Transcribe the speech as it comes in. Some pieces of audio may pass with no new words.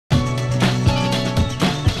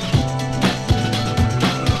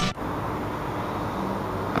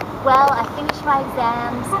Well, I finished my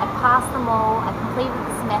exams, I passed them all, I completed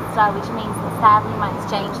the semester, which means that sadly my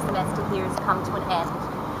exchange semester here has come to an end.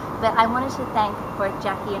 But I wanted to thank both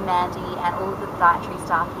Jackie and Mandy and all of the podiatry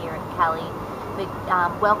staff here at Cali for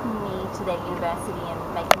welcoming me to their university and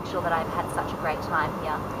making sure that I've had such a great time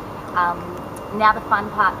here. Now the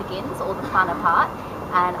fun part begins, or the funner part,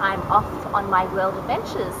 and I'm off on my world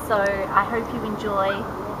adventures. So I hope you enjoy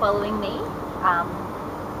following me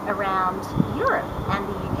around Europe and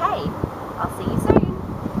the UK. I'll see you soon.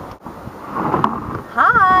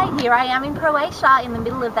 Hi, here I am in Croatia in the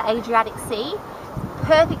middle of the Adriatic Sea.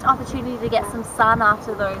 Perfect opportunity to get some sun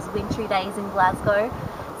after those wintry days in Glasgow.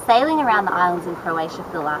 Sailing around the islands in Croatia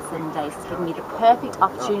for the last 7 days has given me the perfect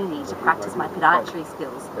opportunity to practice my podiatry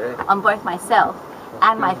skills on both myself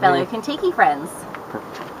and my fellow Kontiki friends.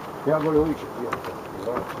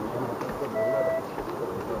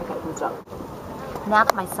 Now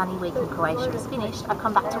that my sunny week in Croatia is finished, I've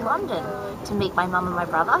come back to London to meet my mum and my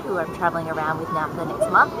brother, who I'm travelling around with now for the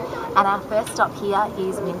next month. And our first stop here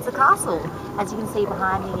is Windsor Castle. As you can see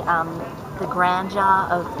behind me, the grandeur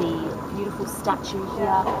of the beautiful statue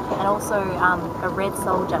here, and also a red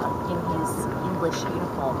soldier in his English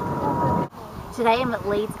uniform. Today I'm at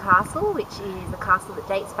Leeds Castle, which is a castle that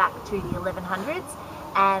dates back to the 1100s.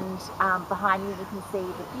 And behind me you can see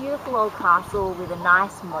the beautiful old castle with a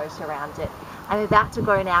nice moat around it. I'm about to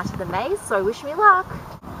go now to the maze, so wish me luck.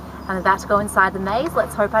 I'm about to go inside the maze.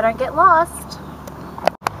 Let's hope I don't get lost.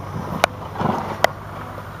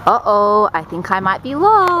 Uh-oh, I think I might be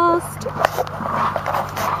lost.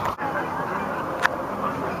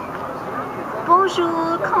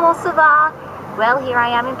 Bonjour, comment ça va? Well, here I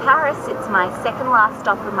am in Paris. It's my second last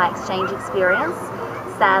stop of my exchange experience.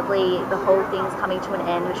 Sadly, the whole thing's coming to an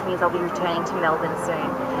end, which means I'll be returning to Melbourne soon.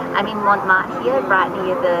 I'm in Montmartre here, right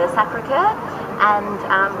near the Sacré-Cœur, and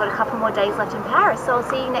I've got a couple more days left in Paris, so I'll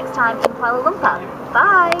see you next time in Kuala Lumpur.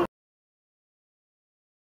 Bye!